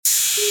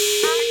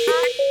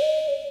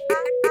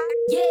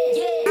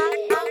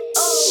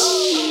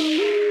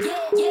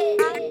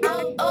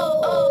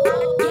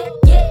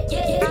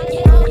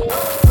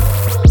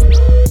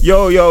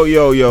Yo.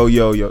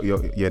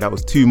 Yeah, that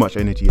was too much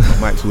energy.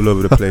 My mic's all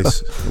over the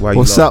place. Why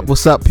What's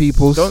up,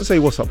 people? Don't say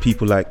what's up,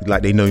 people, like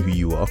they know who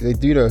you are. They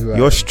do know who I am.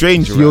 You're a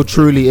stranger. You're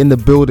truly in the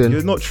building.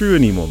 You're not true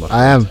anymore, man.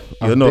 I am.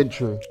 You're not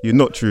true. You're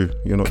not true.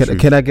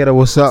 Can I get a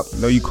what's up?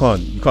 No, you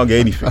can't. You can't get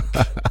anything.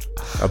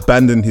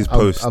 Abandoned his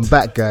post. I'm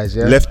back, guys.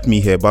 Yeah. Left me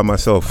here by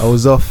myself. I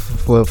was off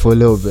for a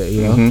little bit,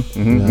 you know.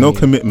 You know no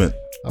commitment.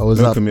 I was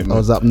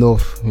up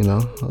north, you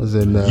know. I was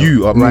in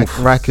you up north.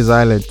 Rikers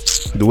Island.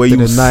 The way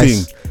you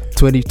sing.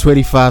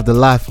 25 to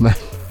life, man.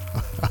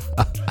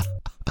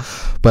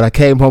 But I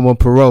came home on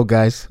parole,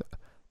 guys.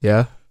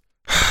 Yeah.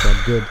 So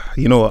I'm good.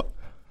 You know what?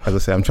 As I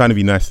say, I'm trying to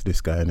be nice to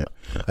this guy, innit?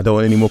 I don't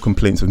want any more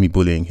complaints of me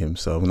bullying him,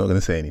 so I'm not going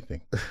to say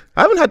anything.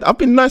 I've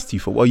been nice to you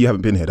for you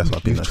haven't been here. That's what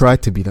I've been nice.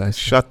 Tried to be nice.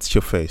 Shut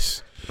your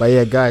face. But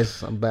yeah,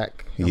 guys, I'm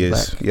back.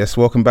 Yes,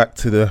 welcome back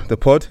to the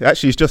pod.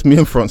 Actually, it's just me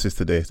and Francis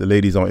today. The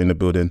ladies aren't in the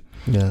building.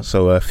 Yeah.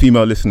 So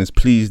female listeners,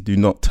 please do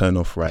not turn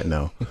off right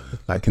now.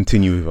 Like,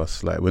 continue with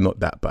us. Like, we're not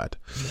that bad.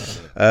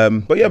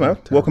 But yeah, man,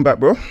 welcome back,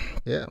 bro.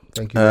 Yeah,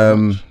 thank you very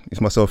much.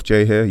 It's myself,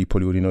 Jay, here. You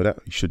probably already know that.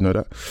 You should know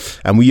that.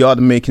 And we are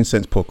the Making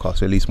Sense podcast,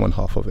 so at least one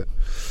half of it.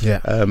 Yeah.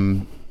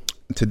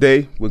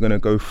 Today, we're going to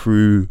go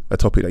through a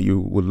topic that you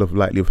would have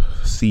likely have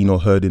seen or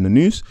heard in the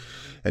news.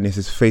 And this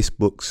is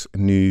Facebook's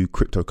new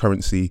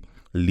cryptocurrency,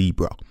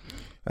 Libra.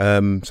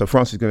 So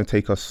Francis is going to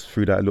take us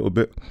through that a little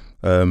bit.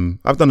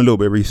 I've done a little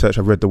bit of research.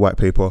 I've read the white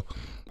paper.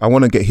 I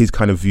want to get his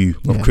kind of view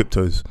of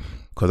cryptos,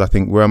 because I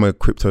think where I'm a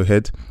crypto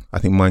head, I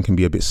think mine can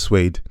be a bit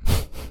swayed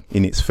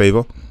in its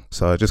favor.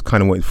 So I just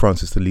kind of wanted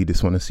Francis to lead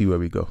this one and see where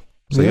we go.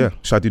 So yeah,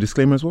 should I do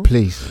disclaimer as well?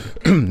 Please.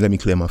 Let me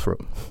clear my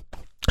throat.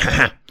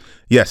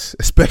 Yes,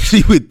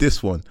 especially with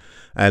this one,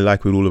 and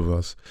like with all of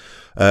us.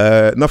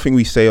 Nothing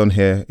we say on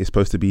here is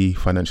supposed to be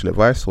financial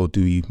advice, or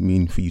do you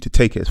mean for you to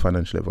take it as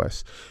financial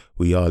advice.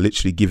 We are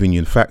literally giving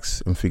you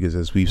facts and figures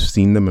as we've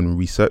seen them and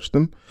researched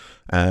them.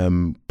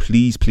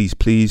 Please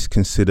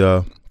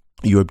consider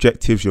your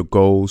objectives, your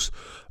goals,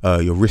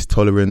 your risk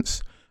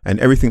tolerance, and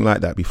everything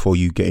like that before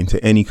you get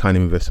into any kind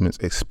of investments,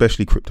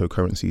 especially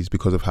cryptocurrencies,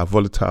 because of how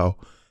volatile,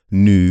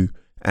 new,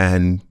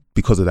 and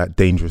because of that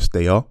dangerous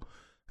they are.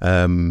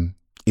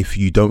 If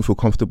you don't feel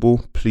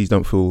comfortable, please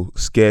don't feel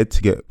scared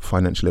to get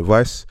financial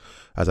advice.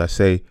 As I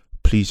say,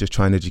 please just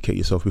try and educate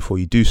yourself before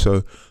you do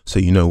so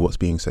you know what's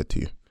being said to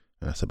you.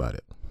 And that's about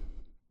it.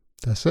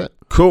 That's it.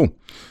 Cool.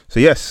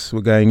 So yes,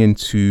 we're going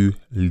into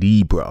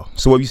Libra.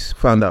 So what have you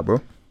found out, bro?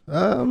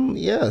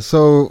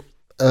 So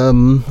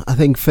I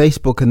think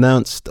Facebook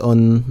announced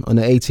on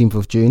the 18th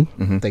of June,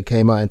 they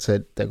came out and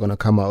said they're going to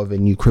come out with a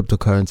new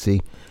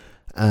cryptocurrency,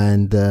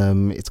 and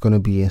it's going to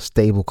be a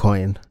stable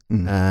coin.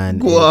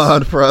 And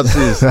God,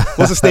 Francis,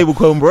 what's a stable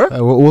coin, bro?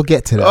 We'll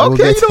get to that.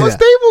 Okay, you know what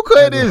stable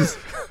coin is?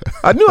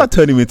 I knew I'd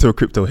turn him into a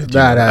crypto head.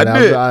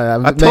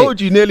 I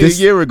told you nearly a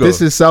year ago. This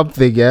is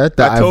something, that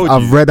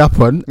I've read up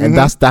on, and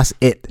that's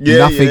it.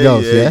 Nothing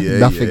else.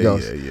 Nothing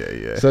else.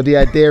 So the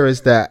idea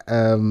is that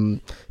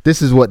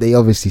this is what they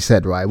obviously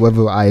said, right?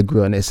 Whether I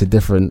agree on it's a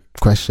different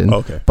question.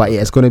 Okay. But yeah,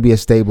 it's going to be a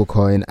stable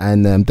coin,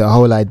 and the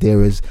whole idea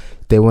is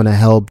they want to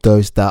help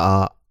those that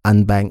are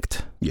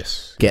unbanked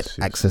get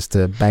access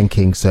to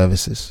banking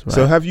services. Right?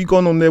 So have you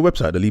gone on their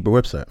website, the Libra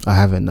website? I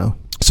haven't, no.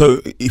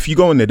 So if you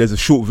go on there's a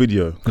short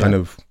video kind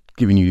of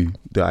giving you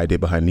the idea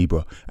behind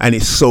Libra, and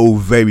it's so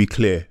very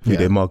clear who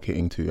they're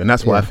marketing to, and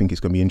that's why I think it's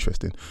going to be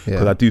interesting,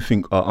 because I do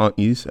think our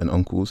aunties and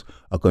uncles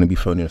are going to be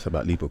phoning us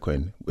about Libra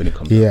coin when it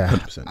comes out,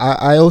 100%.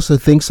 I also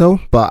think so,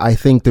 but I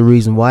think the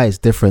reason why is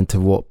different to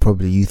what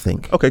probably you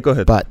think. Okay, go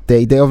ahead. But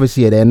they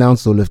obviously they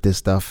announced all of this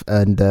stuff,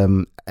 and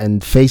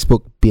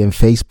Facebook being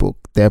Facebook,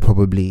 they're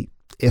probably,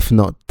 if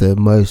not the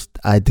most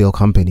ideal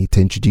company to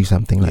introduce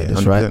something like this,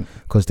 100%. Right?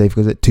 Because they've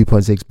got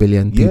 2.6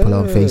 billion people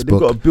on Facebook. They've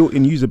got a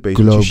built-in user base,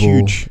 global, which is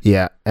huge.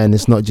 Yeah, and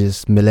it's not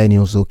just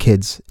millennials or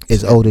kids;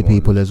 it's older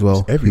people as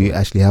well who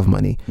actually have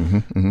money.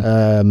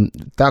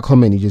 That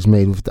comment you just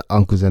made with the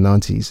uncles and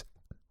aunties,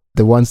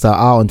 the ones that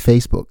are on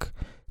Facebook,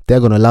 they're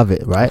gonna love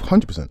it, right?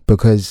 100%.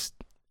 Because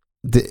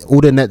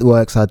all the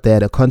networks out there,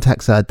 the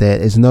contacts out there,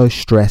 there's no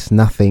stress,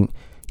 nothing.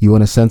 You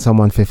want to send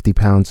someone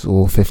 £50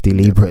 or 50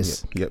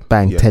 Libras,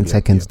 bang, 10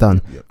 seconds done,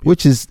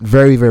 which is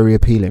very, very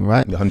appealing,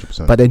 right?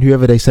 100%. But then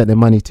whoever they sent the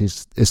money to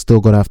is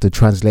still going to have to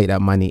translate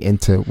that money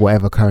into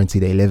whatever currency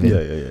they live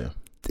in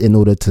in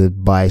order to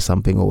buy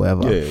something or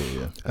whatever.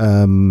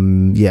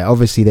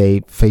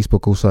 Obviously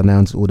Facebook also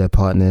announced all their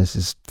partners.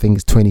 I think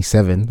it's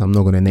 27. I'm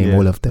not going to name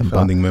all of them.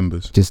 Founding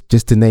members. Just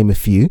to name a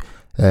few.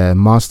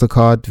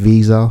 MasterCard,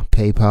 Visa,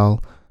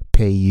 PayPal,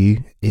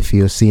 PayU. If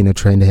you're seeing a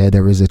trend here,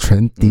 there is a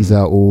trend. These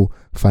are all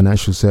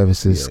financial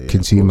services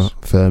consumer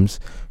firms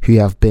who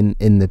have been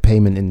in the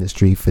payment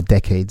industry for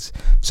decades.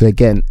 So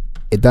again,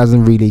 it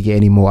doesn't really get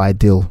any more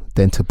ideal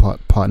than to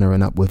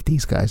partnering up with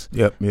these guys.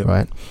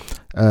 Right.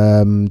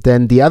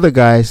 Then the other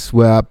guys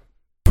were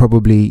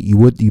probably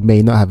you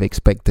may not have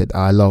expected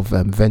are a lot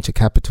of venture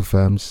capital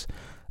firms,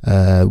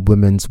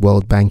 women's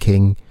world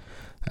banking,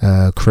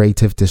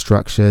 Creative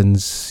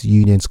Destructions,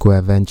 Union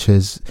Square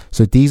Ventures.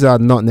 So these are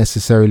not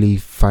necessarily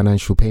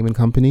financial payment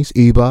companies.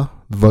 Uber,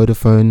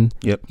 Vodafone,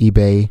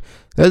 eBay.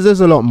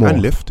 There's a lot more.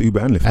 And Lyft, Uber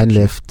and Lyft. And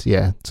Lyft,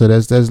 yeah. So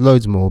there's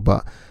loads more,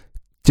 but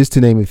just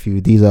to name a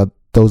few,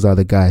 those are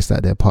the guys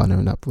that they're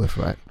partnering up with,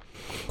 right?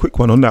 Quick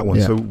one on that one.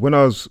 Yeah. So when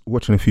I was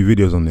watching a few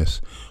videos on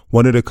this,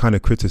 one of the kind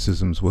of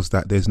criticisms was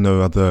that there's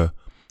no other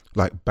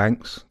like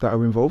banks that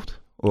are involved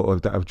or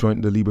that have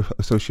joined the Libra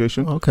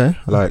Association. Okay.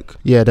 Like,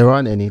 yeah, there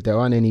aren't any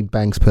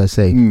banks per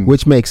se,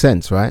 which makes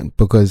sense, right?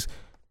 Because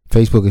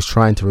Facebook is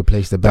trying to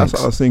replace the banks.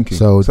 That's what I was thinking.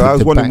 So I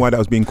was wondering why that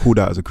was being called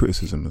out as a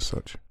criticism as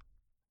such.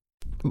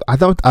 I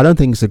don't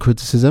think it's a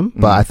criticism,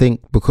 but I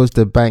think because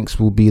the banks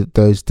will be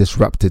those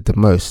disrupted the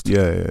most.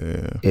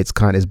 It's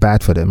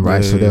bad for them,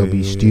 right? So they'll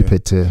be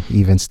stupid to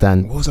even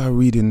stand. What was I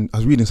reading? I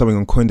was reading something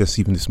on CoinDesk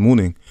even this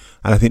morning,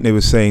 and I think they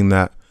were saying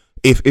that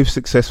if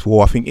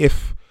successful, I think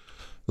if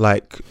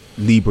like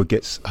Libra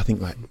gets, I think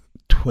like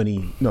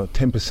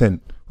 10%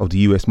 of the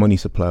US money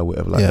supply or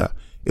whatever like that,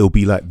 it'll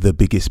be like the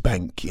biggest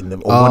bank in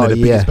them, or one of the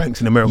biggest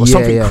banks in America, or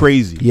something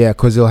crazy. Yeah,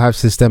 because it'll have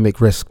systemic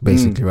risk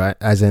basically, right?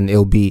 As in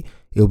it'll be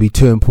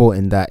too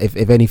important that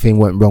if anything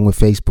went wrong with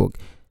Facebook,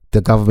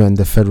 the government,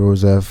 the Federal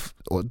Reserve,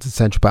 or the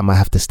central bank might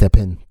have to step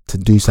in to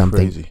do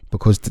something. Crazy.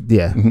 Because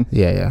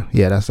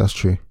that's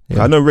true.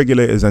 Yeah. I know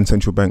regulators and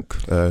central bank.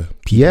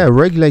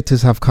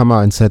 Regulators have come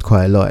out and said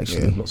quite a lot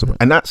actually,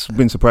 and that's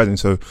been surprising.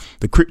 So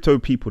the crypto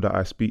people that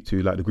I speak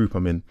to, like the group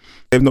I'm in,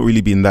 they've not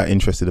really been that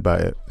interested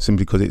about it,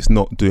 simply because it's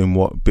not doing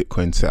what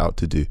Bitcoin set out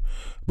to do,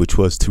 which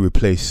was to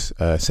replace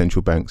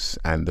central banks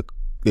and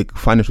the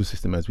financial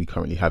system as we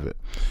currently have it.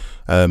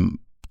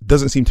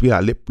 Doesn't seem to be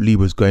like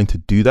Libra's going to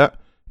do that.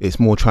 It's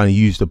more trying to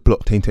use the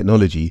blockchain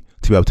technology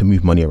to be able to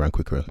move money around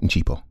quicker and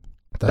cheaper.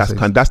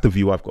 That's the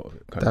view I've got of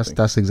it.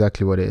 That's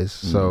exactly what it is.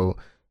 So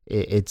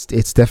it's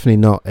definitely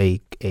not a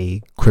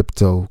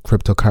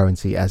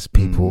cryptocurrency as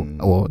people,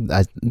 or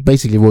as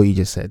basically what you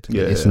just said.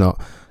 It's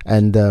not.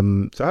 And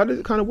so how does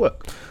it kind of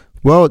work?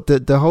 Well,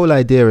 the whole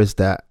idea is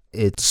that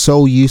its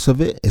sole use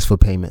of it is for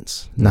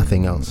payments,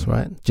 nothing else,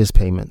 right? Just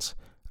payments.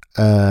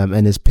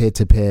 And it's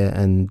peer-to-peer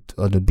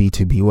or the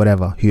B2B,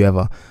 whatever,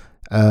 whoever.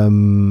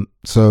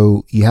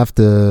 So you have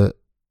to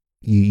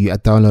you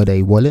download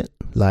a wallet,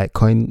 like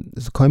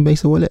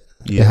Coinbase a wallet?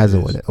 It has a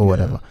wallet or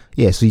whatever.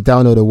 Yeah, so you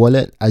download a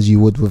wallet as you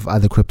would with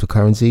other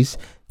cryptocurrencies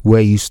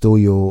where you store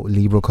your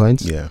Libra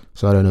coins. Yeah.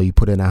 So I don't know, you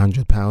put in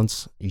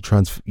 £100,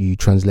 you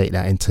translate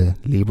that into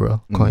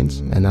Libra coins,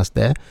 and that's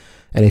there.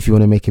 And if you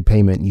want to make a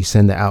payment, you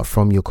send it out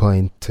from your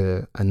coin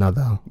to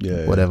another,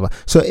 whatever.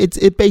 So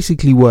it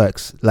basically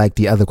works like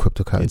the other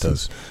cryptocurrencies. It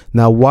does.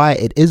 Now, why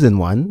it isn't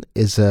one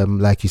is,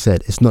 like you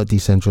said, it's not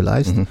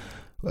decentralized.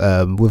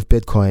 With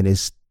Bitcoin,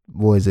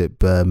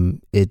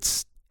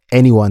 it's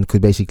anyone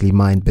could basically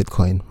mine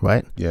Bitcoin,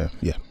 right?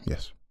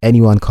 Yes.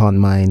 Anyone can't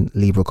mine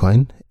Libra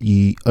Coin.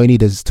 Only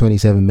there's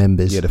 27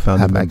 members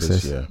have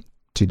access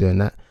to doing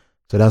that.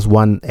 So that's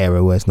one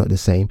area where it's not the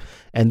same.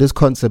 And this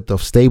concept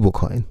of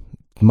stablecoin,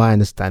 my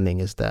understanding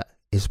is that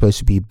it's supposed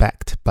to be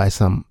backed by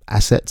some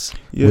assets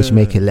which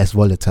make it less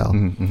volatile.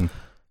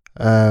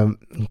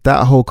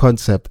 That whole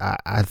concept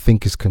I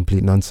think is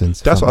complete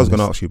nonsense. That's what I was going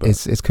to ask you about.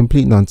 It's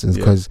complete nonsense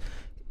because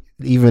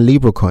even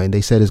Libra Coin,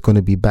 they said it's going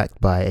to be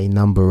backed by a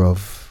number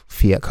of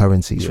fiat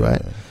currencies,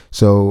 right?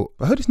 So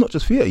I heard it's not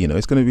just fiat,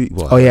 it's going to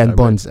be and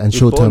bonds and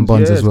short-term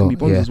bonds as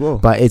well.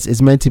 But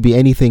it's meant to be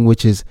anything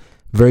which is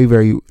very,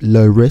 very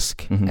low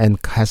risk and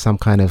has some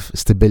kind of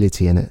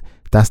stability in it.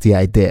 That's the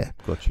idea.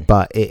 Gotcha.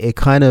 But it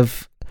kind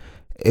of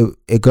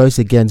it goes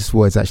against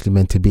what it's actually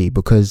meant to be,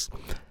 because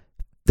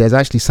there's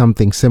actually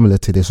something similar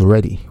to this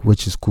already,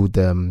 which is called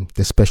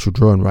the special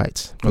drawing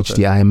rights, which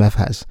the IMF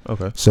has.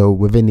 So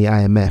within the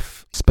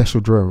IMF,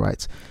 special drawing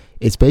rights,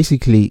 it's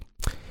basically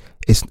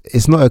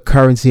it's not a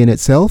currency in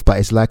itself, but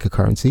it's like a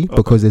currency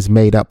because it's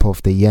made up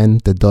of the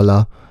yen, the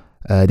dollar,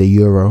 the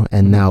euro,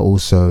 and now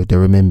also the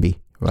renminbi,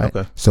 right?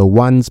 So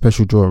one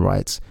special drawing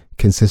rights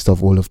consists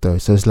of all of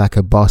those. So it's like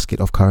a basket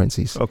of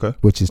currencies,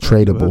 which is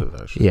tradable.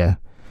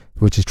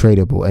 Which is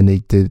tradable, and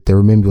the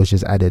renminbi was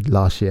just added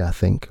last year, I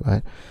think,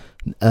 right?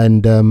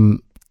 And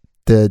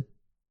the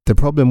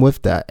problem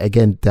with that,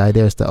 again, the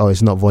idea is that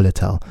it's not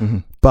volatile,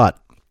 but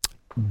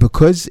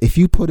because if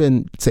you put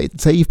in say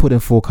you put in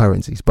 4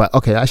 currencies, but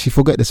actually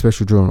forget the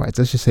special drawing rights,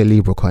 let's just say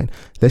Libra Coin,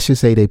 let's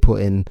just say they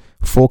put in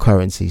 4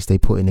 currencies, they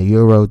put in the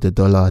euro, the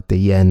dollar, the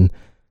yen,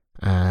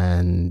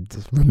 and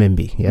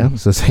renminbi,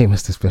 so same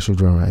as the special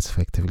drawing rights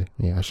effectively.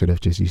 I should have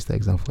just used the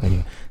example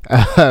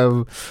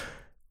anyway.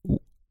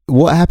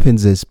 What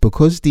happens is,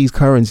 because these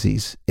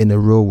currencies in the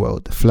real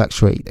world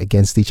fluctuate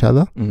against each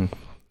other,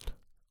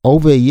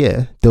 over a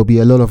year there'll be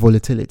a lot of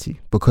volatility,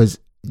 because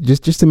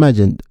just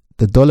imagine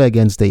the dollar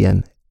against the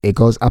yen, it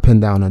goes up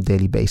and down on a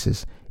daily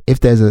basis. If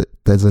there's a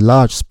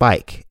large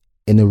spike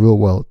in the real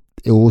world,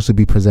 it will also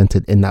be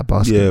presented in that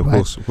basket.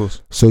 Of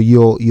course. So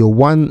your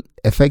one,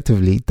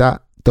 effectively,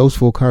 that those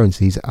 4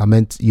 currencies are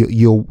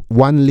your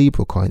one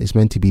Libra coin is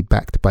meant to be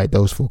backed by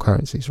those 4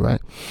 currencies,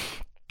 right?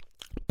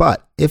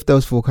 But if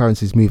those four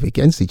currencies move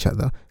against each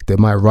other, they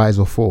might rise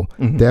or fall.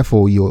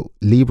 Therefore, your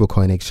Libra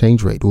coin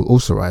exchange rate will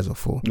also rise or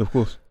fall. Of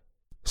course.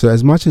 So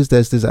as much as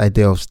there's this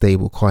idea of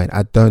stable coin,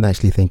 I don't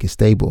actually think it's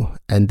stable.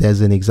 And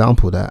there's an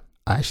example that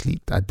I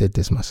did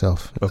this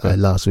myself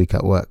last week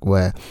at work,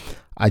 where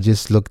I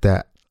just looked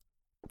at,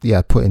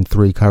 putting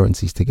three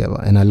currencies together,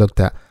 and I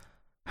looked at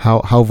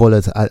how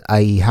volatile,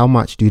 i.e. how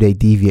much do they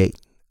deviate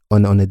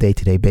on a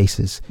day-to-day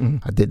basis.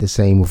 I did the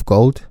same with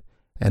gold,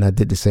 and I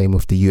did the same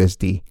with the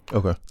USD.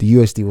 Okay. The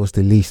USD was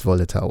the least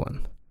volatile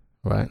one,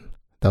 right?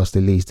 That was the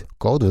least.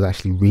 Gold was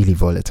actually really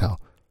volatile.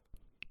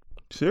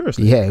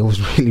 Seriously? Yeah, it was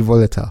really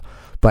volatile.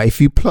 But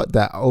if you plot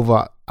that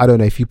over, I don't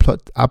know, if you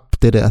plot, I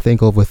did it, I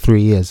think, over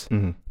 3 years.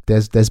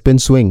 There's been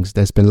swings.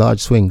 There's been large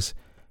swings.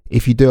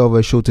 If you do over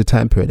a shorter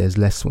time period, there's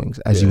less swings,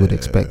 as you would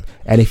expect.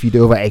 And if you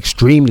do over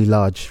extremely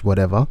large,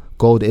 whatever,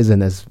 gold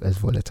isn't as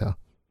volatile.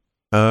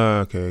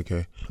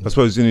 Okay. I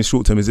suppose in the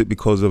short term, is it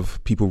because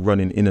of people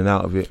running in and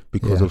out of it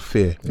because of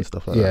fear and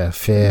stuff like that? Yeah,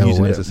 fear.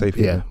 Using it as a safe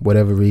haven. Yeah,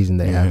 whatever reason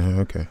they have.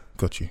 Yeah, okay.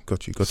 Got you.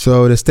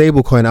 So the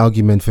stable coin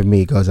argument for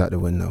me goes out the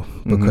window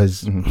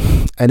because,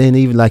 and then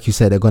even like you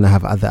said, they're going to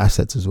have other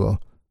assets as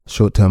well.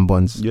 Short-term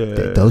bonds,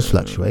 those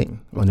fluctuate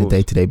on a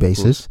day-to-day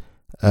basis.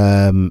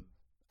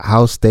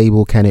 How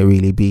stable can it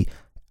really be?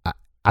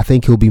 I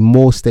think it'll be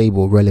more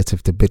stable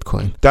relative to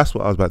Bitcoin. That's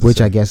what I was about to say. Which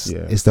I guess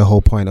is the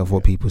whole point of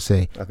what people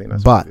say. I think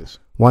that's but what it is.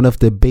 One of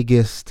the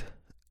biggest,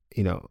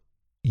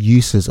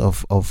 uses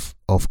of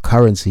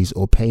currencies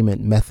or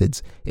payment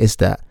methods is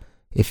that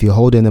if you're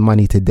holding the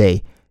money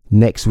today,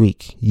 next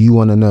week you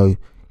want to know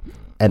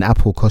an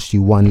apple costs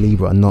you 1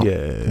 Libra and not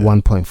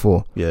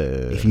 1.4.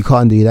 If you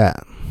can't do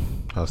that,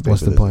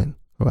 what's the point,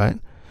 right?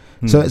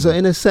 So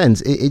in a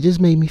sense, it just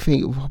made me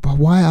think,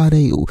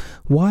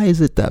 why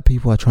is it that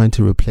people are trying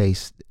to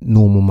replace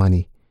normal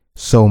money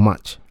so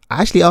much?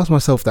 I actually asked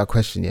myself that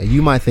question.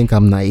 You might think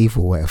I'm naive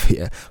or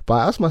whatever, but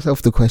I asked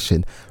myself the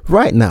question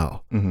right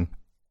now.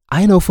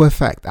 I know for a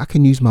fact I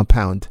can use my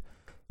pound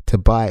to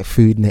buy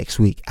food next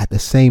week at the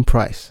same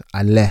price,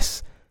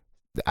 unless,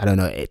 I don't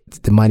know,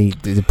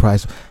 the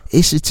price.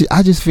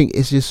 I just think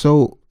it's just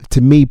so,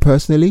 to me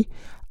personally,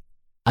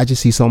 I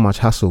just see so much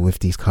hustle with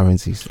these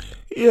currencies.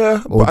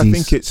 Yeah, but I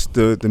think it's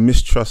the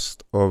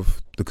mistrust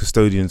of the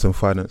custodians of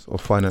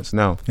finance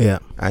now. Yeah.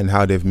 And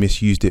how they've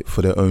misused it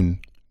for their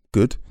own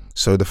good.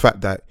 So the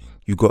fact that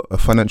you got a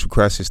financial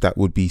crisis that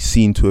would be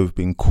seen to have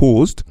been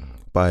caused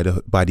by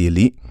the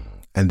elite,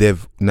 and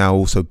they've now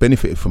also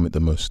benefited from it the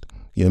most.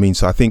 You know what I mean?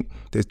 So I think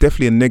there's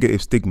definitely a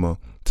negative stigma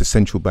to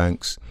central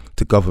banks,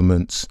 to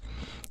governments,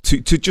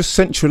 to just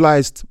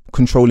centralized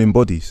controlling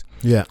bodies.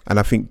 Yeah. And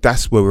I think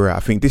that's where we're at. I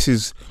think this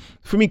is,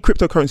 for me,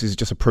 cryptocurrency is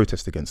just a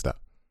protest against that.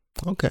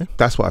 Okay.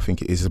 That's what I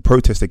think it is. It's a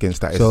protest against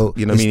that. So,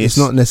 it's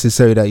not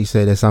necessarily that you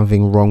say there's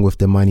something wrong with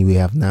the money we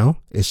have now.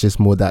 It's just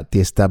more that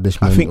the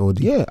establishment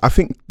I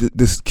think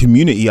this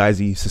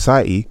community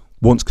society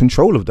wants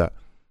control of that.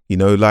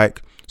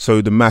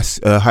 So the mass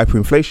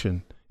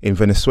hyperinflation in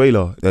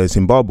Venezuela,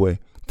 Zimbabwe,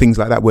 things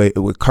like that, where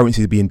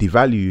currencies are being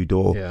devalued,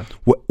 or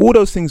all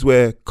those things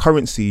where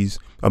currencies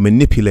are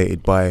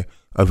manipulated by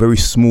a very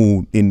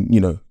small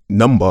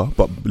number,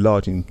 but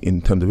large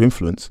in terms of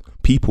influence,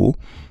 people.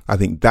 I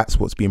think that's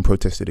what's being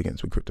protested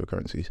against with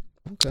cryptocurrencies.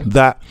 Okay.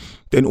 That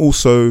then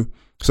also,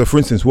 so for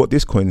instance, what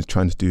this coin is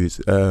trying to do is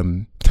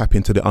tap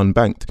into the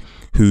unbanked,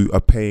 who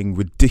are paying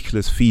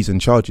ridiculous fees and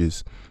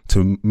charges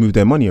to move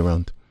their money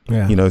around.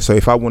 Yeah. So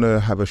if I want to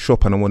have a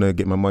shop and I want to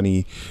get my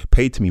money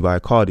paid to me by a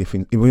card, if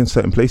in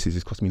certain places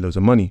it's cost me loads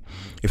of money.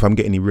 If I'm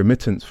getting any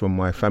remittance from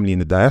my family in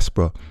the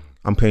diaspora,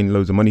 I'm paying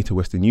loads of money to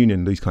Western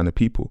Union, these kind of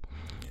people.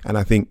 And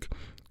I think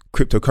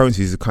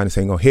cryptocurrencies are kind of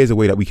saying, oh, here's a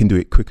way that we can do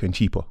it quicker and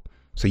cheaper.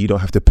 So you don't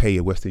have to pay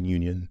a Western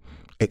Union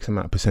X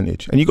amount of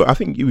percentage. And I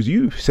think it was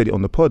you who said it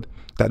on the pod,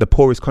 that the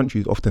poorest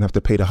countries often have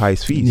to pay the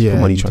highest fees for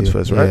money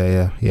transfers,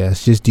 right? Yeah.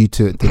 It's just due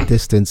to the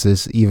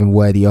distances, even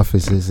where the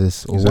offices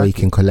is, or where you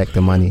can collect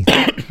the money.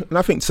 And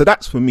I think, so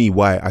that's for me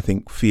why I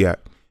think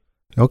fiat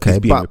is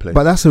being replaced.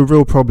 But that's a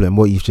real problem,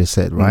 what you've just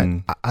said,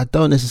 right? I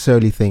don't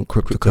necessarily think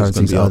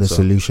cryptocurrencies are the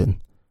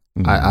solution.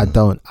 I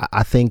don't.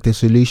 I think the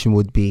solution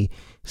would be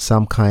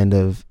some kind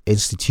of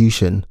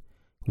institution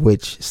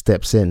which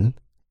steps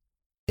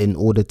in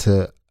order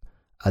to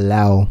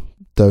allow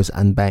those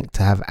unbanked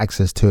to have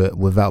access to it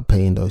without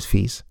paying those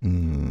fees.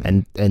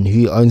 And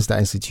who owns that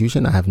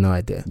institution, I have no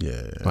idea.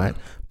 Right?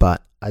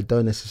 But I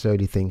don't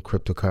necessarily think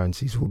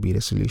cryptocurrencies will be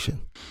the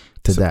solution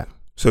to that.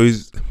 So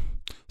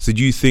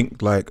do you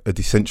think like a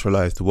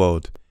decentralized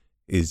world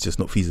is just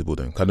not feasible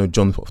then? I know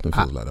John often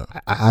feels like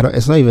that. I don't.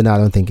 It's not even that I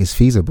don't think it's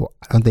feasible.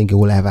 I don't think it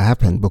will ever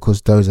happen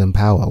because those in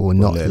power will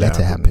not let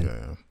it happen.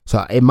 Yeah.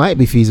 So it might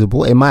be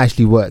feasible. It might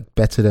actually work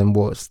better than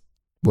what's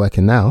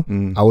working now.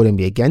 I wouldn't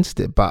be against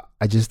it, but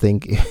I just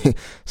think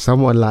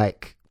someone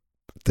like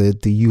the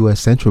US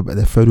Central Bank,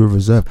 the Federal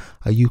Reserve,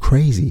 are you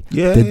crazy?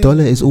 The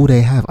dollar is all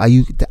they have.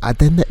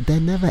 They're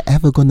never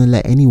ever gonna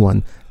let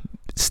anyone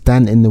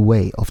stand in the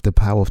way of the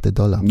power of the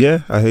dollar. Yeah,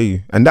 I hear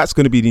you. And that's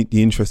going to be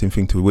the interesting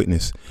thing to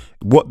witness.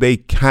 What they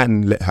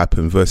can let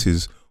happen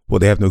versus what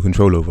they have no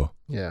control over.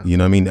 Yeah. You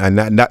know what I mean?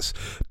 And that's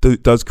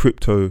does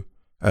crypto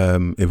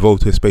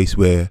evolve to a space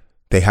where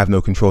they have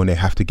no control and they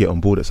have to get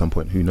on board at some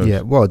point? Who knows?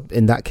 Yeah. Well,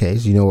 in that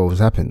case, you know what was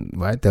happening,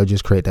 right? They'll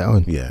just create their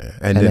own. Yeah.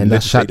 And then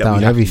that shut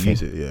down everything.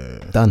 Yeah.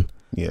 Done.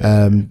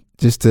 Yeah.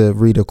 Just to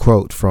read a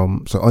quote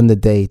from, so on the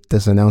day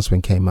this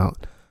announcement came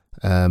out,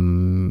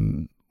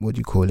 what do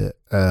you call it?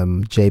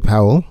 Jay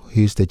Powell,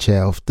 who's the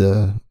chair of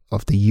the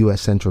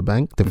US Central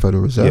Bank, the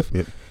Federal Reserve,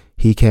 Yep.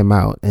 he came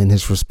out and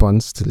his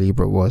response to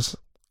Libra was,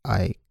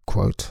 I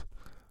quote,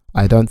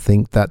 "I don't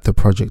think that the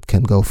project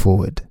can go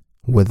forward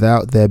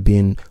without there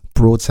being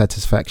broad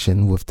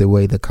satisfaction with the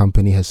way the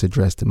company has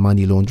addressed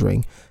money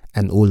laundering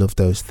and all of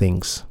those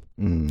things."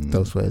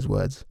 Those were his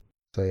words.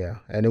 So yeah,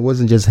 and it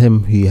wasn't just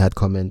him who had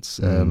comments.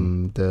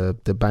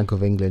 The Bank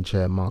of England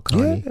chair, Mark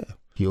Carney,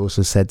 he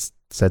also said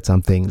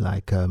something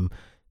like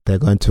they're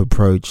going to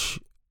approach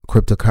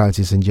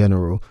cryptocurrencies in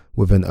general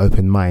with an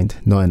open mind,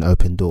 not an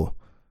open door.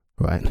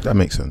 Right. That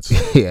makes sense.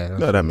 Yeah.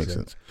 No, that makes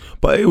sense.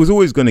 But it was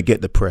always going to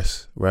get the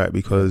press, right?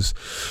 Because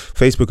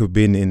Facebook have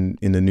been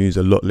in the news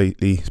a lot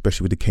lately,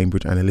 especially with the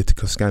Cambridge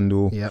Analytica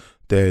scandal. Yep.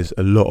 There's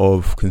a lot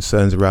of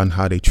concerns around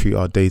how they treat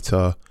our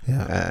data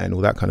and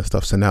all that kind of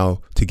stuff. So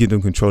now to give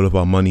them control of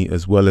our money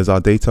as well as our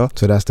data.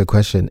 So that's the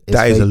question.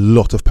 That is a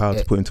lot of power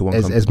to put into one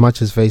company. As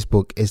much as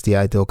Facebook is the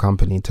ideal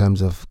company in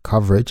terms of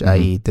coverage,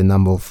 i.e. the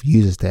number of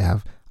users they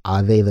have,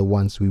 are they the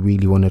ones we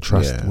really want to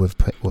trust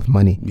with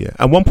money? Yeah.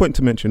 And one point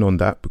to mention on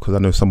that, because I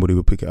know somebody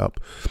will pick it up.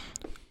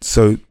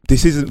 So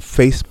this isn't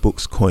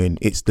Facebook's coin,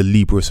 it's the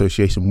Libra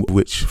Association,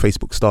 which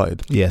Facebook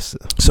started. Yes.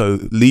 So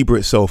Libra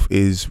itself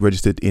is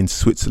registered in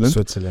Switzerland.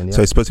 Yeah.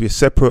 So it's supposed to be a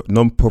separate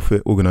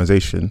non-profit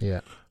organization. Yeah.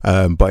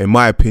 But in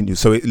my opinion,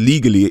 so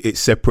legally it's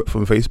separate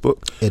from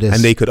Facebook. It is.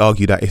 And they could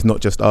argue that it's not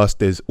just us,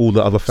 there's all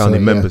the other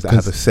founding members that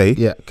have a say.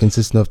 Yeah,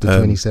 consisting of the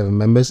 27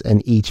 members,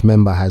 and each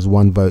member has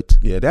one vote.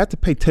 Yeah, they had to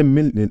pay 10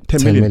 million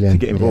to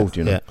get involved,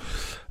 you know.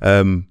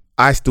 Yeah.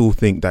 I still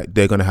think that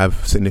they're going to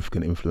have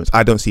significant influence.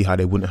 I don't see how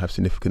they wouldn't have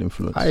significant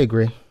influence. I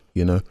agree.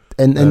 You know,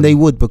 and they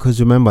would, because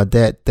remember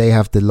that they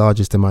have the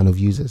largest amount of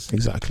users.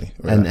 Exactly.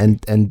 Right.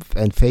 And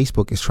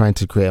Facebook is trying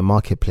to create a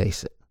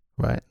marketplace,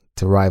 right,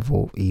 to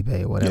rival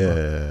eBay or whatever.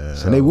 Yeah.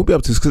 So, and they will be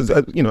able to, because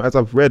you know, as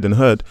I've read and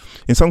heard,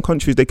 in some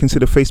countries they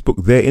consider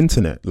Facebook their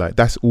internet. Like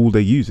that's all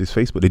they use is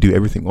Facebook. They do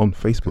everything on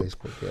Facebook.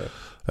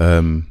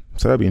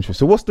 So that'd be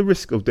interesting. So what's the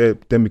risk of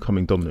them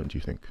becoming dominant, do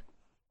you think?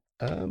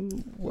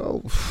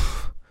 Well,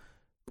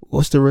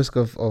 what's the risk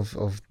of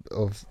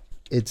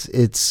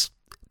it's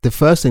the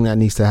first thing that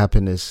needs to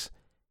happen is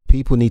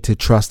people need to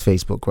trust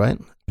Facebook, right?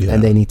 Yeah.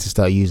 And they need to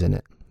start using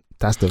it.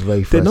 That's the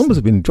very first. Their numbers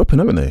have been dropping,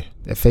 haven't they?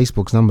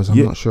 Facebook's numbers, I'm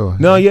not sure.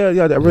 No,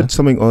 I read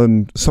something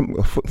on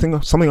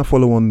something I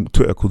follow on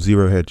Twitter called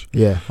Zero Hedge.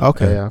 Yeah.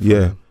 Okay.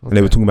 Okay. And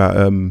they were talking about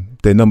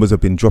their numbers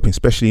have been dropping,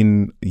 especially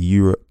in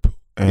Europe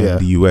and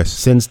the US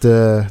since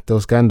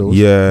those scandals.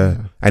 Yeah.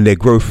 And their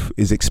growth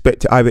is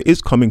expected, either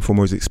is coming from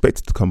or is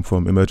expected to come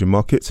from emerging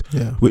markets.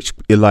 Yeah. Which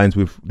aligns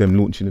with them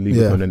launching the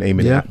Libra Coin and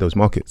aiming at those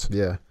markets.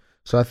 Yeah.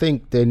 So I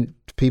think then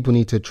people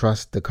need to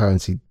trust the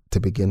currency to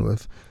begin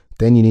with.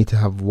 Then you need to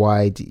have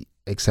wide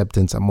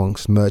acceptance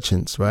amongst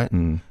merchants, right?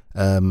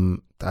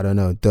 I don't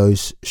know,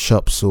 those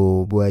shops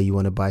or where you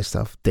want to buy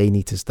stuff, they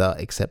need to start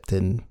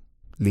accepting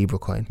Libra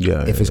Coin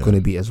if it's going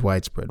to be as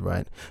widespread,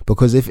 right?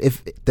 Because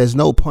if there's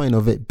no point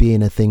of it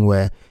being a thing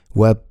where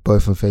we're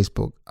both on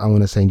Facebook, I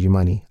want to send you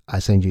money, I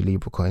send you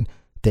Libra Coin,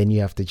 then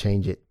you have to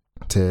change it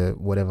to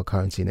whatever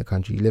currency in the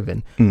country you live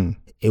in.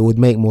 It would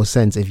make more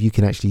sense if you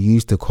can actually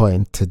use the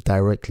coin to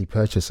directly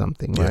purchase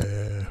something, right?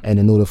 And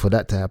in order for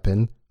that to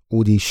happen,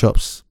 all these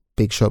shops,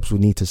 big shops,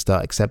 would need to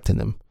start accepting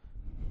them,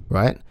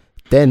 right?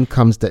 Then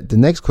comes the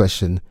next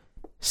question: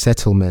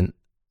 settlement.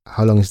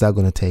 How long is that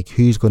going to take?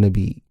 Who's going to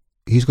be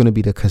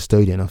the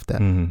custodian of that?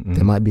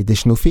 There might be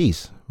additional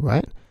fees,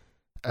 right?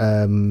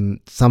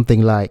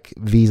 Something like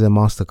Visa,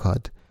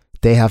 MasterCard,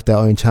 they have their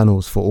own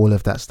channels for all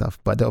of that stuff,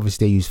 but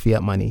obviously they use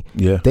fiat money.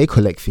 They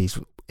collect fees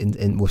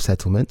in with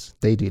settlements.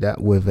 They do that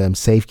with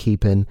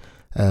safekeeping,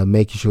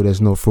 making sure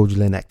there's no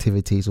fraudulent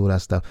activities, all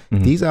that stuff.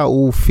 These are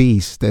all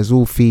fees. There's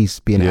all fees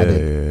being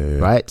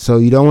added, right? So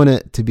you don't want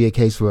it to be a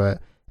case where,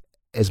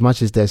 as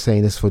much as they're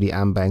saying this for the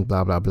Ambank,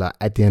 blah blah blah,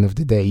 at the end of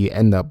the day you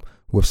end up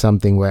with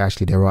something where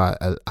actually there are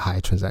a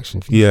higher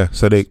transaction fee.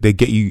 So they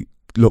get you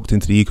locked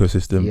into the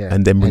ecosystem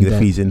and then bring the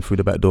fees in through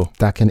the back door.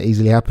 That can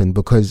easily happen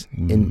because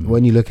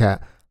when you look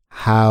at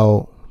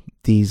how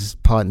these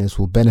partners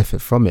will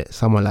benefit from it,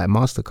 someone like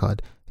MasterCard,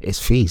 it's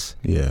fees.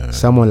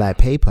 Someone like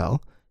PayPal,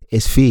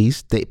 it's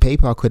fees.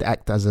 PayPal could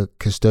act as a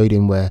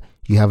custodian where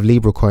you have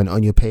Libra Coin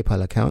on your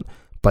PayPal account,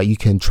 but you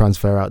can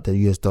transfer out the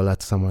US dollar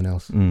to someone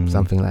else,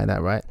 something like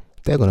that, right?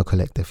 They're going to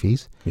collect the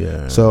fees.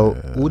 So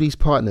all these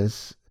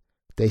partners,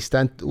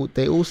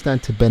 they all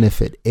stand to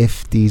benefit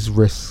if these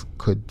risks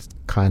could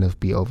kind of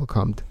be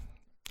overcome.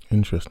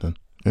 Interesting.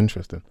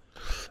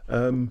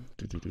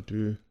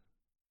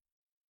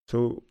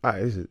 So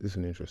this is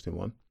an interesting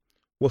one.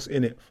 What's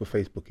in it for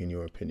Facebook in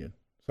your opinion?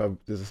 So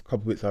there's a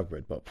couple bits I've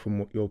read, but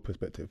from your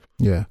perspective,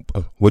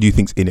 what do you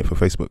think's in it for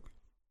Facebook?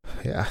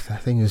 Yeah, I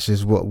think it's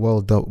just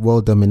world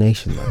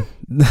domination,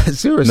 man.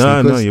 Seriously.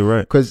 No, you're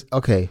right. Because,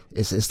 okay,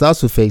 it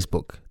starts with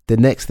Facebook. The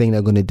next thing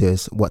they're going to do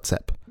is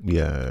WhatsApp.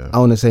 Yeah. I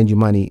want to send you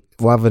money.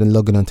 Rather than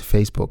logging onto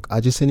Facebook,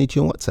 I just send it to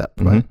you on WhatsApp,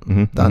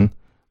 right? Done.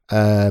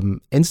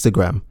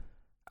 Instagram.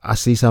 I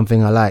see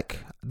something I like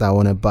that I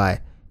want to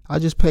buy. I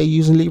just pay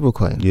using Libra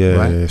Coin. Yeah,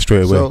 right? Yeah,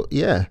 straight away. So,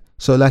 yeah.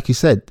 So, like you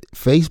said,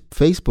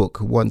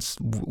 Facebook wants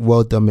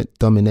world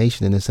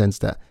domination in the sense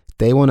that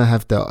they want to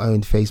have their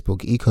own Facebook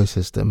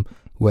ecosystem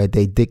where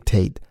they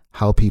dictate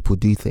how people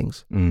do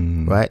things,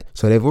 right?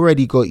 So they've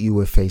already got you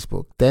with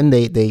Facebook. Then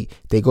they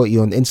got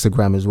you on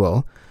Instagram as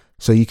well,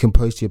 so you can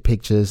post your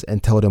pictures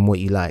and tell them what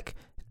you like.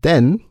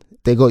 Then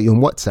they got you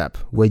on WhatsApp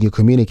when you're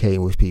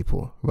communicating with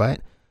people,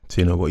 right?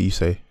 So you know what you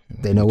say.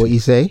 They know what you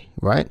say,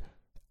 right?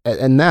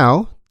 And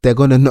now they're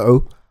going to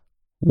know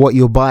what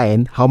you're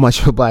buying, how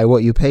much you buy,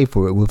 what you pay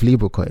for it with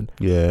Libra Coin.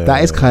 Yeah.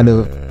 That is kind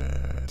of,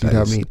 do you know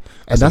what I mean?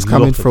 And that's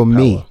coming from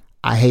me.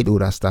 I hate all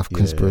that stuff,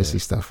 conspiracy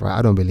stuff, right?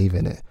 I don't believe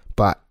in it.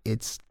 But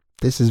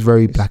this is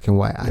very black and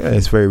white. I think.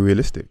 It's very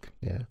realistic.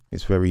 Yeah.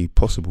 It's very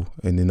possible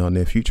and in our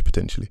near future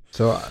potentially.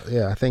 So,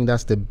 I think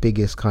that's the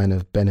biggest kind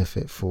of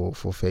benefit for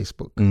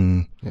Facebook.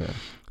 Yeah.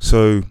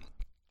 So,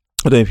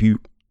 I don't know if you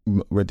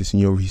read this in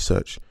your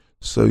research.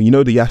 So, you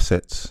know the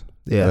assets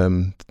that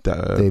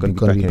are going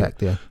to be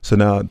back. Yeah. So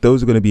now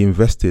those are going to be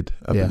invested,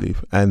 I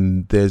believe.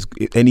 And there's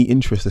any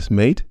interest that's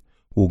made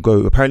will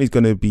go. Apparently, it's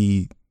going to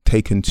be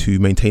taken to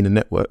maintain a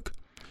network,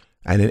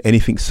 and then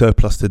anything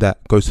surplus to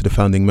that goes to the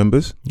founding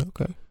members.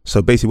 Okay.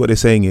 So basically what they're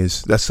saying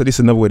is this is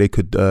another way they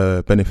could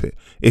benefit.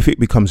 If it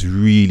becomes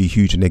really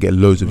huge and they get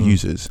loads of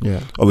users,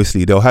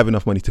 obviously they'll have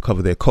enough money to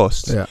cover their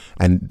costs,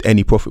 and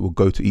any profit will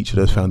go to each of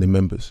those founding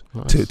members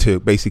to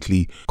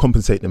basically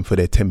compensate them for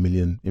their 10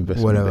 million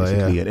investment,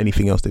 and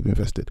anything else they've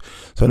invested.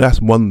 So that's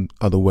one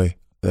other way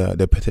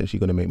they're potentially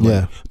going to make money.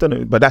 I don't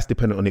know, but that's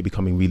dependent on it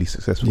becoming really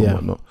successful and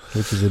whatnot.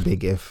 Which is a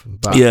big if.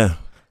 But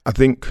I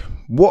think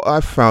what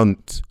I've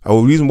found,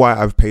 or the reason why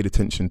I've paid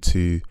attention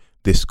to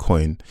this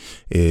coin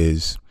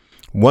is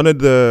one of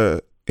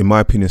the, in my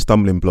opinion,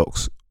 stumbling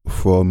blocks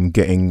from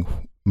getting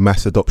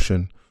mass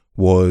adoption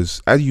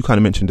was, as you kind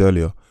of mentioned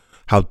earlier,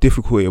 how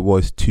difficult it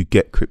was to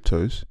get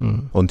cryptos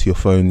onto your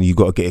phone. You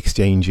got to get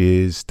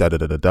exchanges,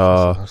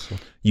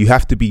 You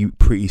have to be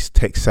pretty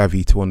tech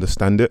savvy to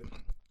understand it.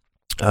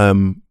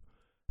 And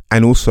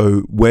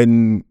also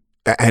when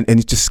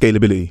it's just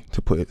scalability,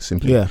 to put it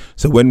simply. Yeah.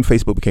 So when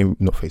when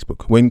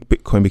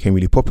Bitcoin became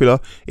really popular,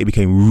 it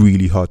became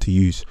really hard to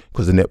use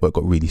because the network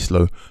got really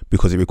slow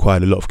because it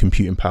required a lot of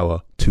computing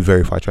power to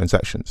verify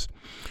transactions.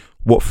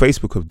 What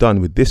Facebook have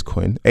done with this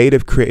coin,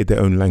 they've created their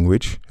own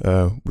language,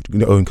 their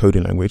own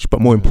coding language,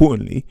 but more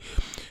importantly,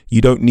 you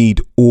don't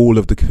need all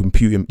of the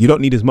computing. You don't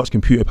need as much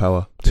computer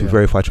power to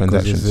verify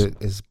transactions.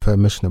 It's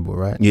permissionable,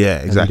 right? Yeah,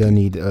 exactly. And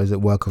you don't need, is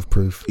it work of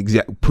proof?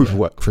 Exactly, proof of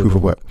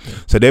work. Yeah.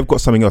 So they've got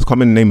something else, can't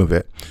remember the name of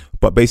it,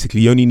 but basically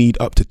you only need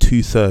up to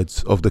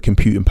 2/3 of the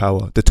computing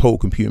power, the total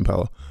computing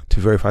power to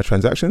verify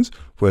transactions,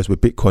 whereas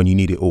with Bitcoin you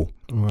need it all.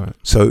 Right.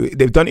 So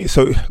they've done it,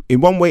 so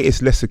in one way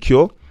it's less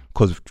secure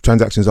because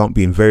transactions aren't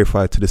being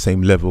verified to the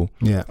same level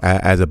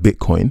as a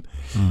Bitcoin.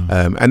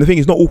 And the thing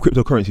is, not all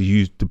cryptocurrencies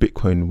use the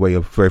Bitcoin way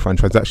of verifying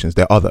transactions.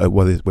 There are other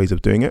ways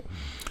of doing it.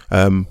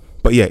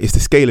 But yeah, it's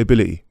the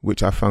scalability,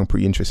 which I found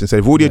pretty interesting. So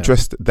they've already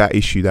addressed that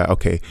issue that,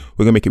 okay,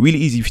 we're going to make it really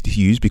easy to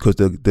use because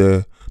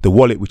the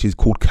wallet, which is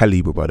called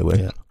Calibra, by the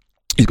way,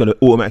 is going to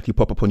automatically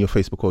pop up on your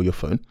Facebook or your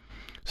phone.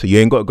 So you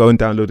ain't got to go and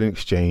download an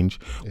exchange.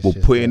 We'll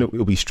put it in,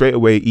 it'll be straight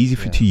away, easy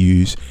for you to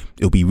use.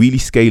 It'll be really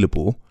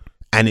scalable.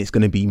 And it's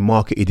going to be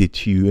marketed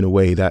to you in a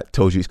way that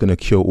tells you it's going to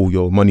cure all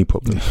your money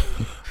problems.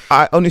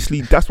 I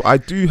honestly, that's what I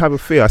do have a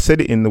fear. I said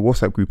it in the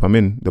WhatsApp group I'm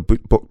in, the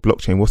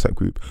blockchain WhatsApp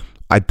group.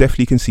 I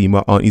definitely can see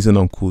my aunties and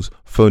uncles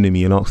phoning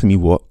me and asking me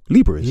what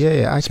Libra is.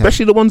 Yeah,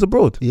 especially the ones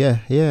abroad. Yeah.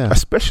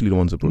 Especially the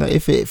ones abroad. No,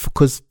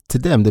 because to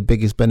them the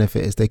biggest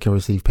benefit is they can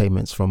receive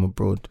payments from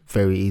abroad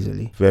very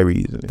easily. Very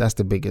easily. That's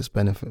the biggest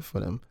benefit for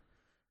them.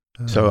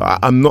 So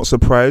I'm not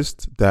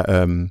surprised that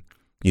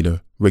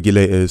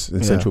regulators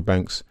and central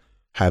banks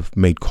have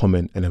made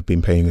comment and have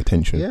been paying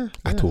attention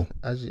at all.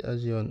 As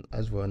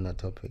we're on that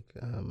topic,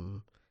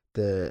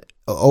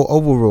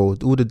 overall,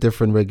 all the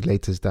different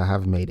regulators that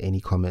have made any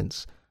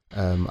comments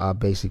are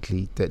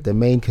basically the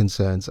main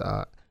concerns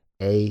are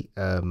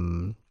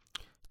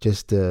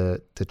just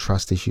the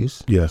trust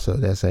issues. Yeah. So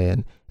they're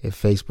saying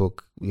if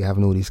Facebook, we're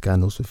having all these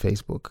scandals with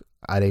Facebook,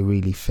 are they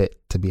really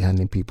fit to be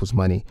handling people's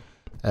money?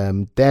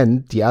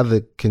 Then the other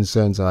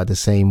concerns are the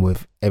same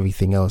with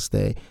everything else.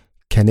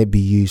 Can it be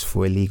used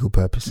for illegal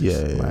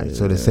purposes? Right.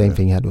 So the same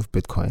thing you had with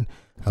Bitcoin.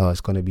 Oh,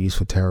 it's going to be used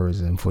for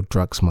terrorism, for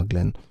drug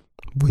smuggling,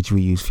 which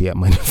we use fiat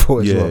money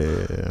for as well.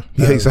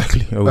 Yeah,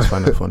 exactly. I always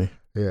find that funny.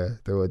 Yeah,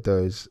 there were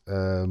those.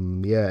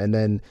 And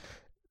then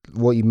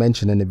what you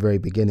mentioned in the very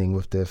beginning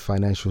with the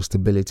financial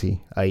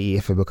stability, i.e.,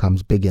 if it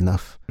becomes big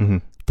enough,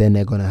 then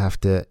they're going to have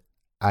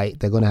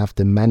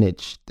to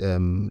manage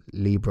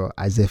Libra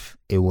as if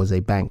it was a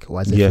bank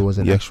or as if it was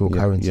an actual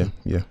currency.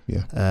 Yeah.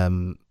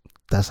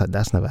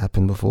 That's never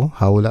happened before.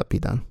 How will that be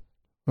done?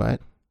 Right?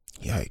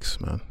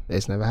 Yikes, man.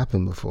 It's never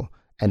happened before.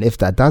 And if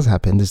that does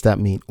happen, does that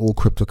mean all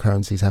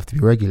cryptocurrencies have to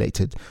be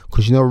regulated?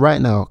 Because, you know,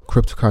 right now,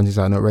 cryptocurrencies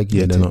are not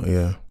regulated. Yeah, they're not,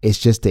 yeah. It's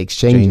just the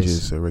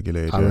exchanges are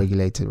regulated.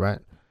 Regulated, right?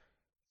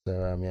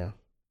 So, yeah.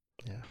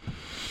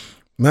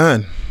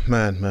 Man.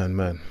 I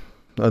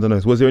don't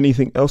know. Was there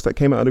anything else that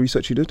came out of the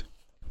research you did?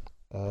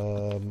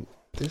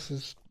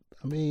 What's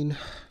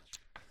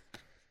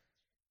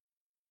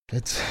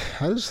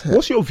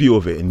your view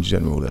of it in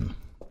general then?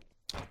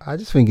 I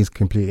just think it's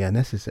completely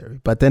unnecessary.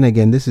 But then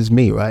again, this is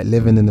me, right?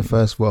 Living in the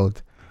first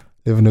world,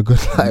 living a good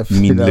life.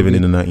 You mean living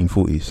in the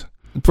 1940s?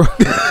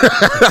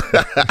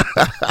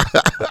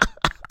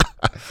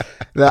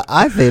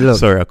 I say, look.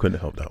 Sorry, I couldn't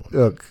help that one.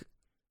 Look,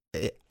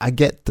 I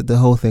get the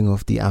whole thing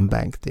of the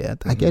unbanked. Yeah,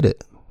 I get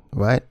it,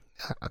 right?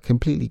 I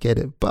completely get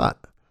it. But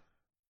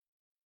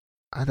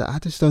I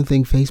just don't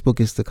think Facebook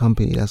is the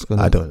company that's going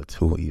to... I don't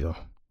at all either.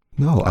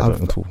 No, I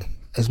don't at all.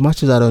 As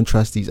much as I don't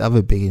trust these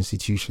other big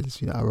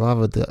institutions, you know, I'd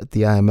rather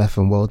the IMF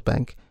and World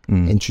Bank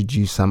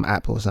introduce some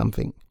app or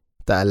something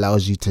that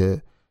allows you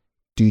to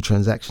do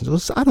transactions, or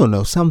I don't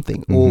know,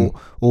 something,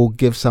 or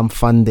give some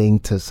funding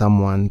to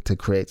someone to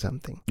create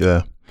something.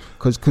 Yeah,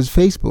 because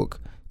Facebook,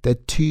 they're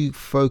too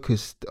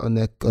focused on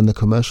the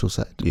commercial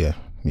side. Yeah,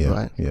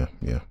 right? Yeah.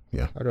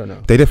 I don't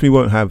know. They definitely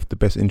won't have the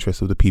best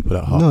interest of the people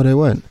at heart. No, they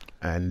won't.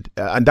 And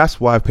that's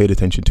why I've paid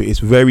attention to it. It's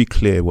very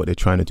clear what they're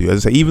trying to do.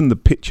 As I say, even the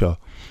picture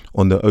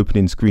on the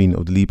opening screen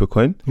of the Libra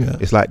Coin,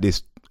 it's like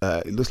this.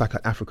 It looks like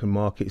an African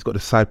market. It's got the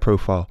side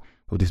profile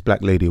of this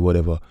black lady or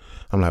whatever.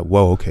 I'm like,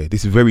 whoa, okay,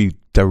 this is very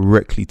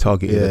directly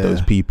targeted at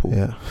those people.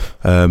 Yeah.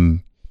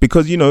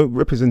 Because, you know,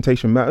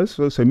 representation matters.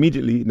 So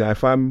immediately, now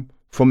if I'm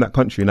from that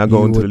country and I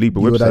go onto the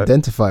Libra website, you would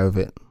identify with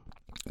it.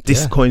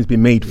 This coin's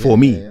been made for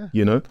me,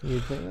 you know.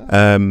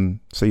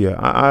 So yeah,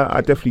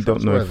 I definitely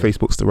don't know if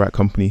Facebook's the right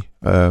company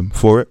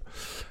for it,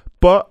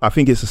 but I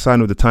think it's a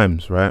sign of the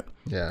times, right?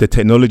 Yeah. The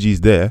technology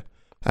is there,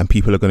 and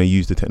people are going to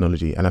use the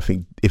technology. And I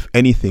think, if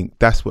anything,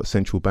 that's what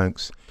central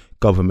banks,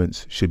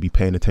 governments should be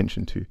paying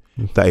attention to.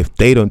 That if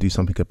they don't do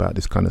something about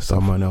this kind of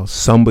stuff,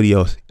 somebody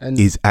else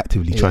is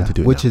actively trying to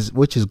do it.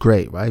 Which is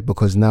great, right?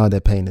 Because now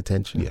they're paying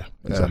attention. Yeah,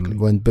 exactly.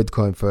 When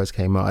Bitcoin first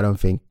came out, I don't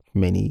think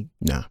many.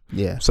 Yeah.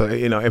 So,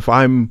 you know, if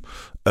I'm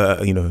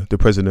the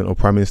president or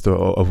prime minister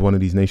of one of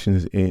these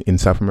nations in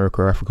South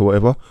America or Africa or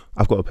whatever,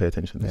 I've got to pay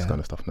attention to this kind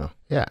of stuff now.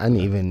 Yeah, and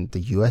even the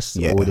US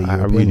or the European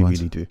I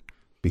really do,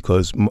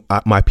 because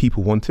my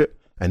people want it,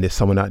 and there's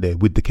someone out there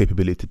with the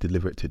capability to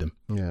deliver it to them.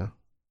 Yeah.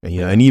 And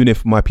you know, and even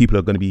if my people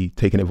are going to be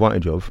taken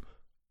advantage of,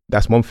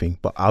 that's one thing,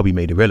 but I'll be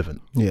made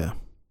irrelevant. Yeah.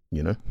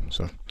 You know,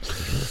 so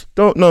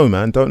don't know,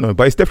 man, don't know,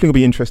 but it's definitely gonna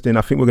be interesting.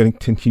 I think we're going to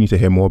continue to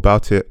hear more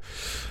about it.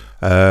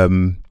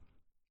 It'll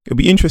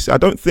be interesting. I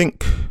don't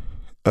think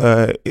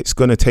it's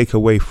going to take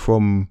away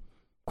from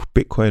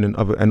Bitcoin and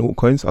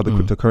altcoins, other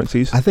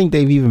cryptocurrencies. I think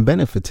they've even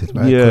benefited,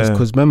 right? Yeah.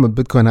 Because remember,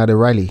 Bitcoin had a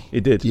rally.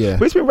 It did. Yeah.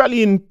 But it's been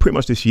rallying pretty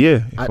much this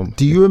year.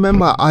 Do you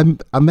remember? I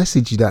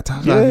messaged you that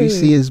time. Yeah. You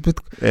see his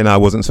Bitcoin, and I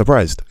wasn't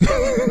surprised.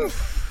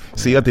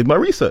 See, I did my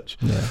research.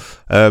 Yeah.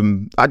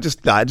 I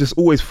just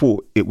always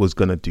thought it was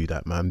gonna do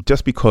that, man.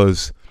 Just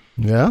because.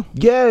 Yeah.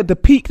 The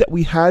peak that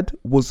we had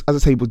was, as I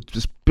say, was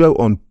just built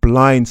on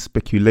blind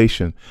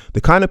speculation.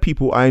 The kind of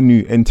people I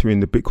knew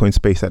entering the Bitcoin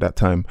space at that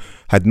time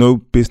had no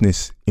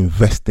business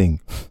investing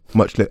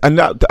much less.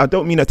 And I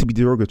don't mean that to be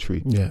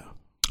derogatory. Yeah.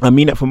 I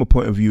mean that from a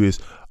point of view is,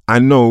 I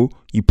know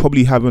you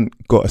probably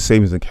haven't got a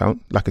savings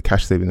account, like a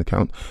cash savings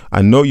account.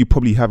 I know you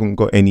probably haven't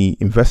got any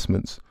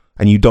investments,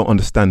 and you don't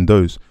understand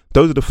those.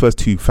 Those are the first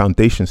two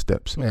foundation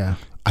steps. Yeah.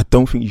 I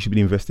don't think you should be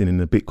investing in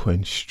the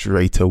Bitcoin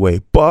straight away.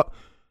 But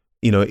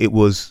you know, it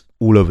was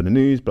all over the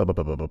news, blah, blah,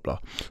 blah, blah, blah, blah.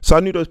 So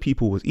I knew those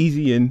people was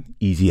easy in,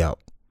 easy out,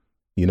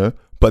 you know.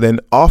 But then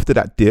after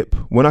that dip,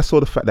 when I saw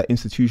the fact that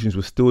institutions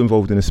were still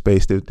involved in the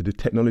space, the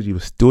technology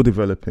was still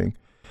developing.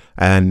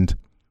 And,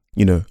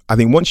 you know, I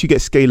think once you get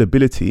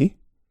scalability,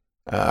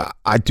 I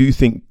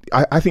think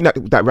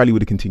that rally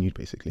would have continued,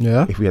 basically.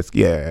 Yeah. If we had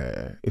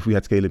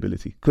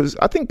scalability. Because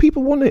I think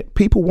people want it.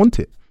 People want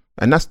it.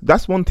 And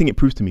that's one thing it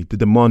proves to me. The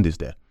demand is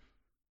there.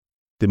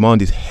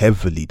 Demand is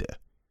heavily there,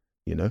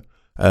 you know.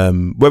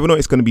 Whether or not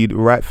it's going to be the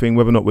right thing,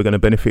 whether or not we're going to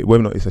benefit,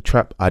 whether or not it's a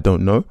trap, I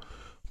don't know.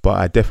 But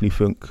I definitely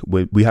think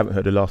we haven't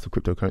heard the last of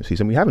cryptocurrencies,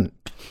 and we haven't.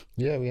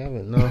 Yeah, we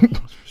haven't. No,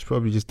 it's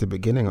probably just the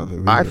beginning of it.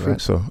 Really, I think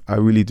so. I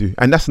really do.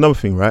 And that's another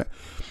thing, right?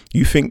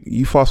 You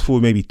fast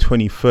forward maybe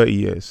 20, 30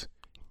 years,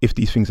 if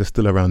these things are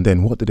still around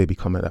then, what do they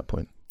become at that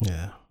point?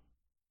 Yeah.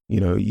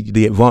 You know,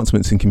 the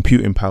advancements in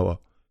computing power,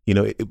 you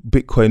know,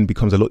 Bitcoin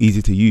becomes a lot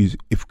easier to use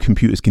if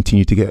computers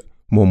continue to get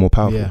more and more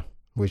powerful. Yeah,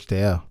 which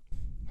they are.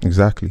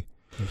 Exactly.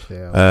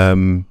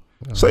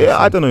 So yeah,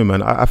 I don't know,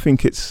 man. I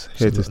think it's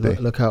here to stay.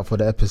 Look out for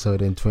the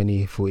episode in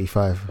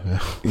 2045.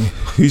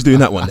 Who's doing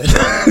that one then?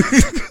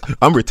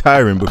 I'm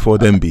retiring before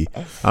then, B.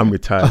 I'm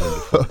retiring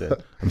before then.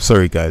 I'm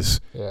sorry, guys.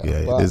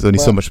 Yeah, there's only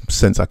so much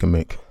sense I can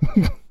make.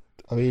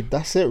 I mean,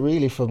 that's it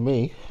really for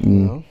me. You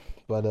know?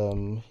 But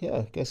yeah,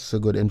 I guess it's a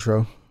good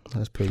intro.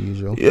 That's pretty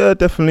usual. Yeah,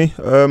 definitely.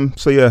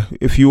 So yeah,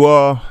 if you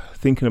are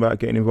thinking about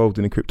getting involved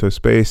in the crypto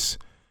space,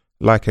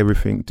 like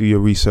everything, do your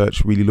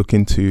research, really look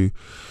into,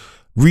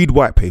 read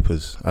white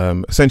papers.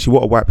 Essentially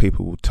what a white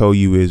paper will tell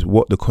you is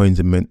what the coins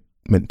are meant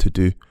to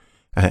do.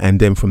 And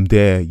then from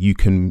there, you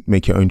can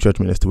make your own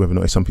judgment as to whether or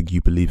not it's something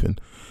you believe in.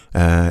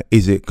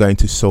 Is it going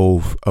to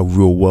solve a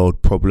real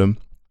world problem?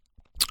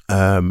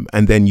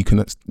 And then you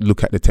can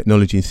look at the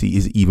technology and see,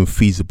 is it even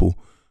feasible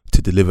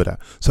to deliver that?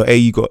 So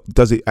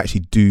does it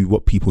actually do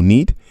what people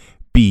need?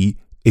 B,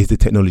 is the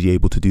technology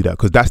able to do that?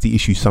 Because that's the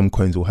issue some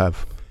coins will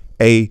have.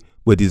 A,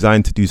 we're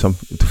designed to do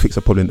something to fix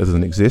a problem that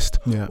doesn't exist.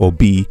 Yeah. Or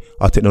B,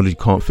 our technology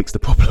can't fix the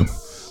problem.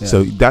 Yeah.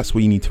 So that's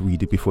what you need to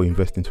read it before you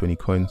invest into any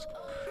coins.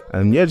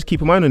 And just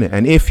keep a mind on it.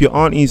 And if your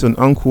aunties and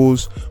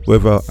uncles,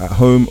 whether at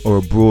home or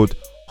abroad,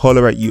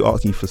 holler at you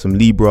asking for some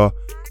Libra,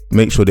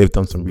 make sure they've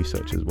done some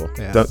research as well.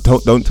 Yeah.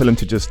 Don't tell them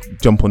to just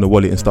jump on the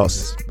wallet and start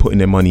putting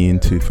their money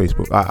into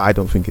Facebook. I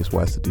don't think it's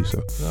wise to do so.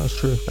 That's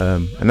true.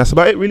 And that's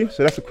about it, really.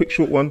 So that's a quick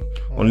short one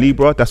on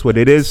Libra. That's what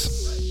it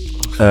is.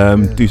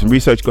 Do some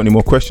research. Got any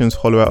more questions,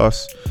 holler at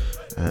us.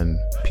 And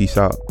peace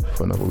out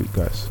for another week,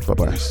 guys.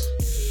 Bye-bye.